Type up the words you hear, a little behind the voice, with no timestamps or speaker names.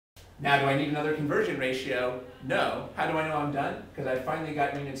Now, do I need another conversion ratio? No. How do I know I'm done? Because I finally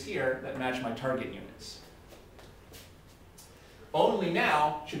got units here that match my target units. Only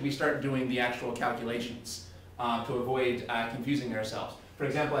now should we start doing the actual calculations to avoid confusing ourselves. For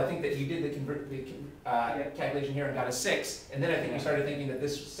example, I think that you did the calculation here and got a 6, and then I think you started thinking that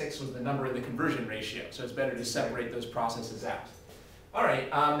this 6 was the number in the conversion ratio, so it's better to separate those processes out. All right,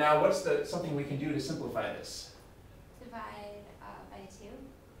 now what's something we can do to simplify this? Divide by 2.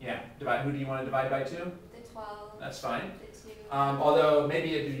 Yeah, who do you want to divide by 2? The 12. That's fine. The 2. Although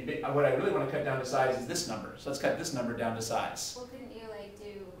maybe what I really want to cut down to size is this number, so let's cut this number down to size. Well, couldn't you like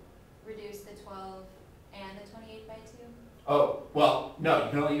reduce the 12 and the 28 by 2? Oh, well, no, you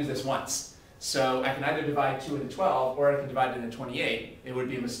can only use this once. So I can either divide 2 into 12, or I can divide it into 28. It would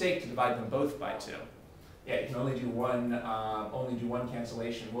be a mistake to divide them both by 2. Yeah, you can only do one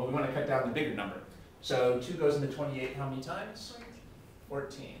cancellation. Well, we want to cut down the bigger number. So 2 goes into 28 how many times?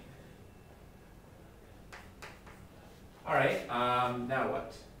 14. All right, now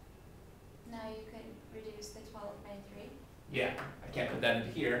what? Now you could reduce the 12 by 3. Yeah, I can't put that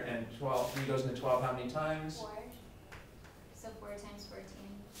into here. And 3 goes into 12 how many times? 4. So 4 times 14,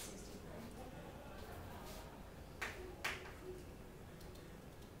 64.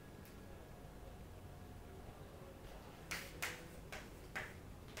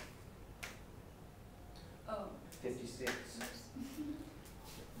 Oh. 56.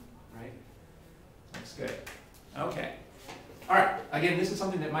 Right? That's good. Okay. All right. Again, this is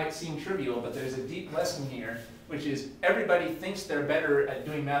something that might seem trivial, but there's a deep lesson here, which is everybody thinks they're better at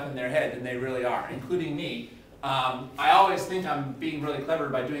doing math in their head than they really are, including me. I always think I'm being really clever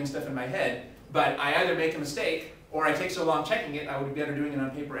by doing stuff in my head, but I either make a mistake or I take so long checking it, I would be better doing it on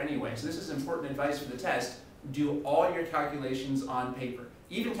paper anyway. So this is important advice for the test. Do all your calculations on paper.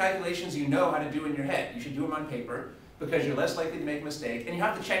 Even calculations you know how to do in your head, you should do them on paper because you're less likely to make a mistake, and you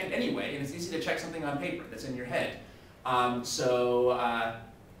have to check it anyway, and it's easy to check something on paper that's in your head.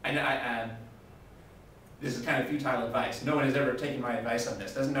 This is kind of futile advice. No one has ever taken my advice on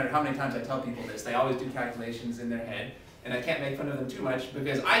this. Doesn't matter how many times I tell people this, they always do calculations in their head, and I can't make fun of them too much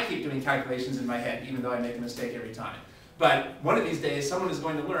because I keep doing calculations in my head, even though I make a mistake every time. But one of these days, someone is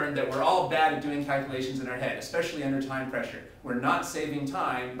going to learn that we're all bad at doing calculations in our head, especially under time pressure. We're not saving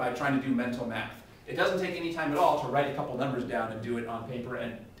time by trying to do mental math. It doesn't take any time at all to write a couple numbers down and do it on paper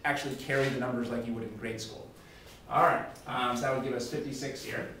and actually carry the numbers like you would in grade school. All right, so that would give us 56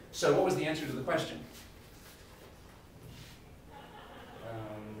 here. So what was the answer to the question?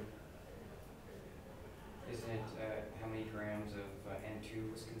 Isn't it how many grams of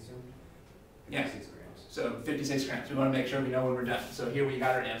N2 was consumed? 56 Yeah. grams. So 56 grams. We want to make sure we know when we're done. So here we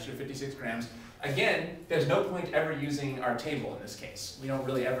got our answer, 56 grams. Again, there's no point ever using our table in this case. We don't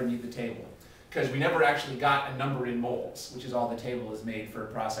really ever need the table because we never actually got a number in moles, which is all the table is made for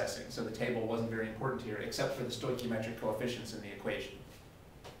processing. So the table wasn't very important here except for the stoichiometric coefficients in the equation.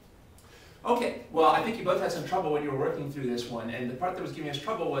 Okay, well, I think you both had some trouble when you were working through this one, and the part that was giving us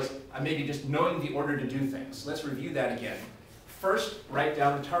trouble was maybe just knowing the order to do things. So let's review that again. First, write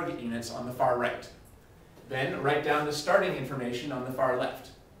down the target units on the far right. Then write down the starting information on the far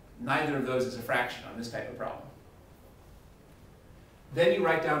left. Neither of those is a fraction on this type of problem. Then you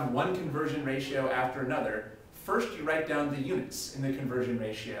write down one conversion ratio after another. First, you write down the units in the conversion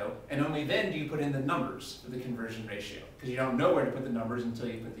ratio, and only then do you put in the numbers for the conversion ratio, because you don't know where to put the numbers until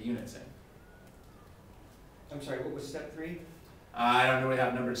you put the units in. I'm sorry, what was step 3? I don't really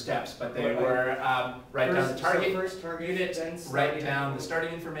have numbered steps, but they were write down the target, first target unit, then write down the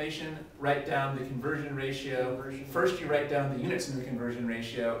starting information, write down the conversion ratio. First you write down the units in the conversion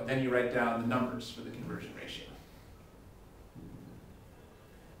ratio, then you write down the numbers for the conversion ratio.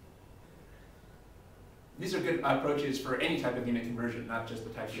 These are good approaches for any type of unit conversion, not just the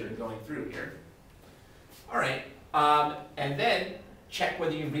type you're going through here. All right, and then check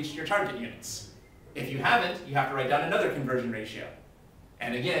whether you've reached your target units. If you haven't, you have to write down another conversion ratio.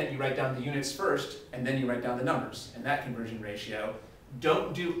 And again, you write down the units first, and then you write down the numbers in that conversion ratio.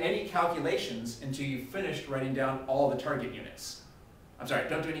 Don't do any calculations until you've finished writing down all the target units. I'm sorry,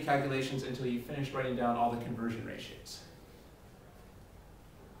 don't do any calculations until you've finished writing down all the conversion ratios.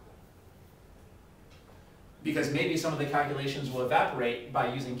 Because maybe some of the calculations will evaporate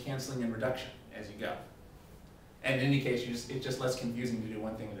by using canceling and reduction as you go. And in any case, it's just less confusing to do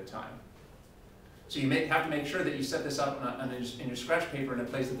one thing at a time. So you have to make sure that you set this up in your scratch paper in a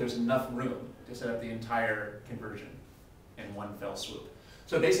place that there's enough room to set up the entire conversion in one fell swoop.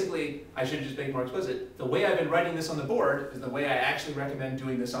 So basically, I should just make it more explicit, the way I've been writing this on the board is the way I actually recommend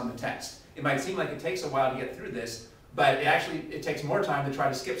doing this on the test. It might seem like it takes a while to get through this, but it takes more time to try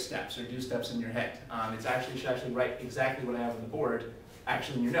to skip steps or do steps in your head. You should actually write exactly what I have on the board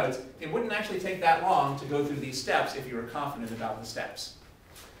actually in your notes, it wouldn't actually take that long to go through these steps if you were confident about the steps.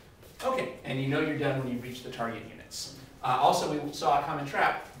 Okay, and you know you're done when you reach the target units. Also, we saw a common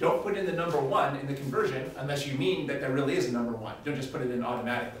trap. Don't put in the number 1 in the conversion unless you mean that there really is a number 1. Don't just put it in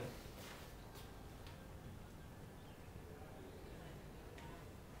automatically.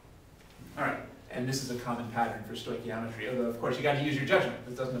 All right, and this is a common pattern for stoichiometry, although of course you got to use your judgment.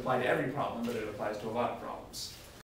 This doesn't apply to every problem, but it applies to a lot of problems.